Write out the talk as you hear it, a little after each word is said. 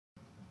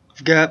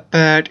got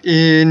bad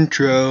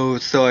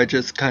intros, so I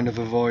just kind of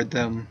avoid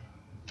them.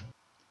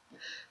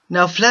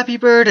 Now, Flappy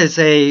Bird is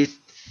a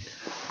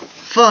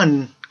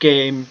fun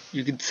game,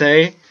 you could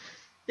say.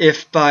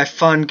 If by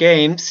fun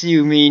games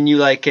you mean you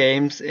like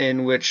games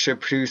in which the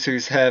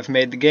producers have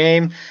made the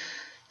game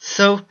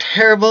so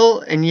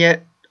terrible and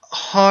yet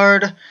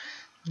hard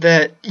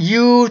that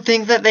you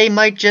think that they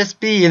might just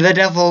be the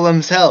devil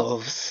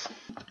themselves.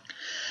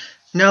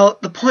 Now,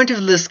 the point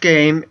of this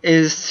game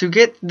is to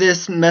get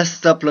this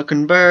messed up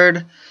looking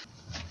bird.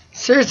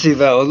 Seriously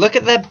though, look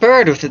at that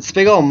bird with its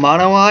big old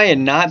mono eye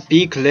and not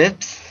beak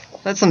lips.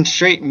 That's some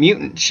straight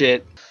mutant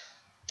shit.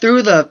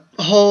 Through the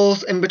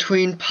holes in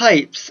between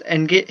pipes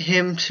and get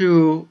him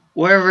to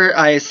wherever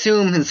I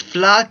assume his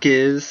flock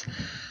is,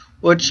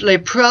 which they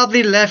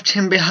probably left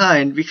him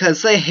behind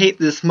because they hate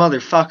this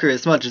motherfucker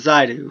as much as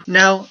I do.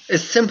 Now,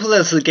 as simple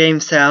as the game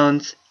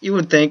sounds, you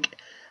would think,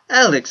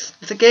 Alex,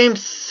 if the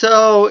game's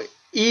so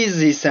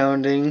easy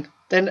sounding,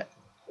 then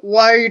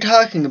why are you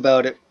talking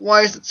about it?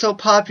 Why is it so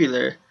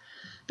popular?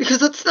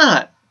 Because it's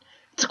not.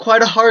 It's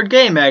quite a hard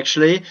game,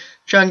 actually,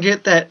 trying to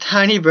get that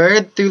tiny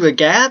bird through the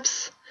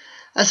gaps.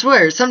 I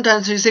swear,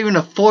 sometimes there's even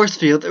a force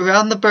field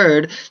around the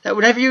bird that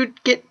whenever you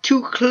get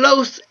too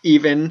close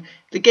even,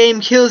 the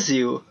game kills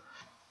you.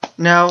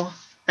 Now,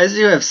 as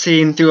you have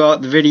seen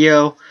throughout the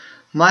video,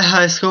 my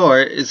high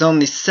score is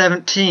only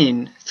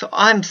 17, so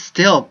I'm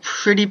still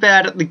pretty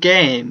bad at the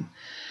game.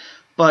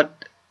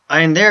 But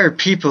there are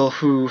people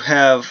who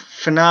have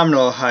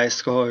phenomenal high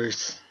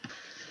scores.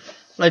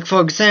 Like for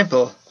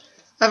example,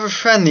 I have a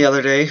friend the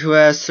other day who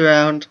asked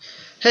around,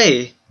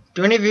 "Hey,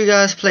 do any of you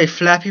guys play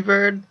Flappy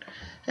Bird?"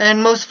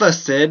 And most of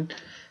us did.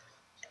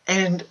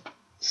 And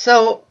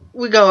so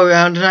we go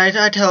around and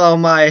I tell all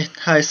my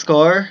high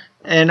score.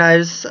 And I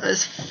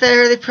was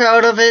fairly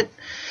proud of it.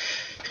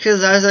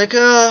 Because I was like,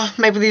 oh,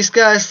 maybe these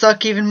guys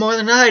suck even more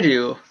than I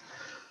do.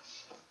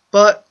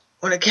 But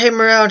when it came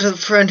around to the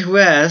friend who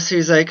asked, he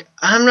was like,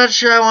 I'm not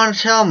sure I want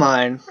to tell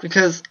mine.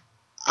 Because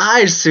I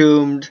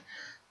assumed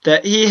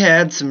that he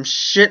had some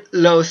shit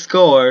low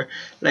score.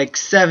 Like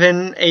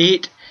 7,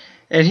 8.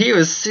 And he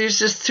was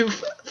just too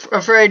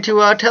afraid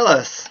to tell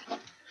us.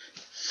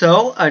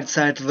 So I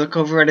decided to look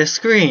over at his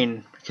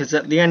screen, because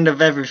at the end of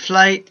every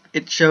flight,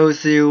 it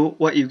shows you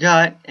what you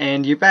got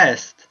and your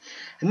best.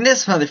 And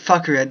this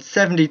motherfucker had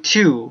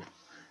 72.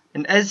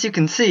 And as you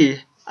can see,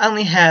 I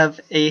only have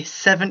a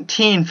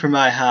 17 for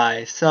my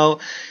high, so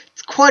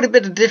it's quite a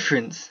bit of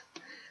difference.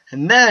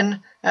 And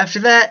then, after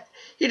that,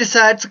 he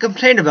decided to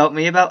complain about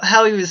me about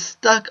how he was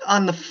stuck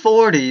on the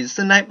 40s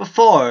the night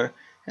before.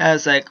 And I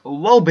was like,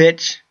 whoa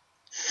bitch.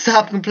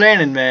 Stop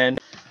complaining, man.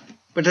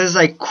 But as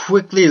I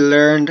quickly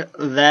learned,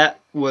 that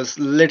was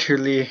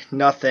literally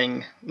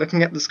nothing.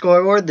 Looking at the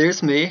scoreboard,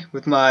 there's me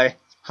with my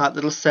hot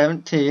little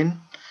 17.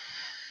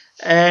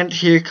 And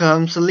here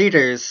comes the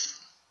leaders.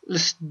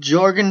 This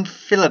Jorgen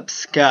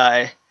Phillips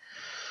guy.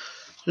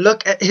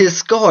 Look at his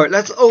score.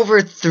 That's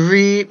over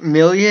 3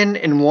 million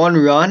in one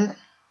run.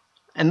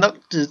 And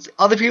look, does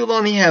other people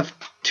only have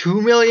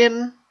 2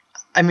 million?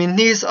 I mean,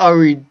 these are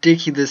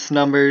ridiculous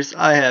numbers.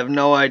 I have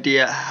no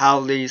idea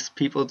how these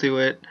people do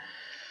it.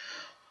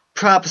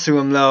 Props to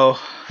them, though,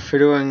 for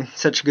doing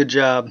such a good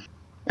job.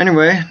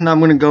 Anyway, now I'm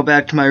gonna go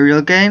back to my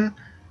real game.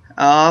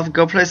 I'll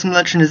go play some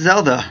Legend of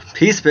Zelda.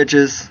 Peace,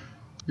 bitches.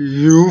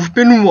 You've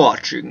been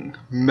watching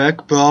Mech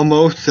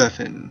Balmo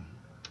 7.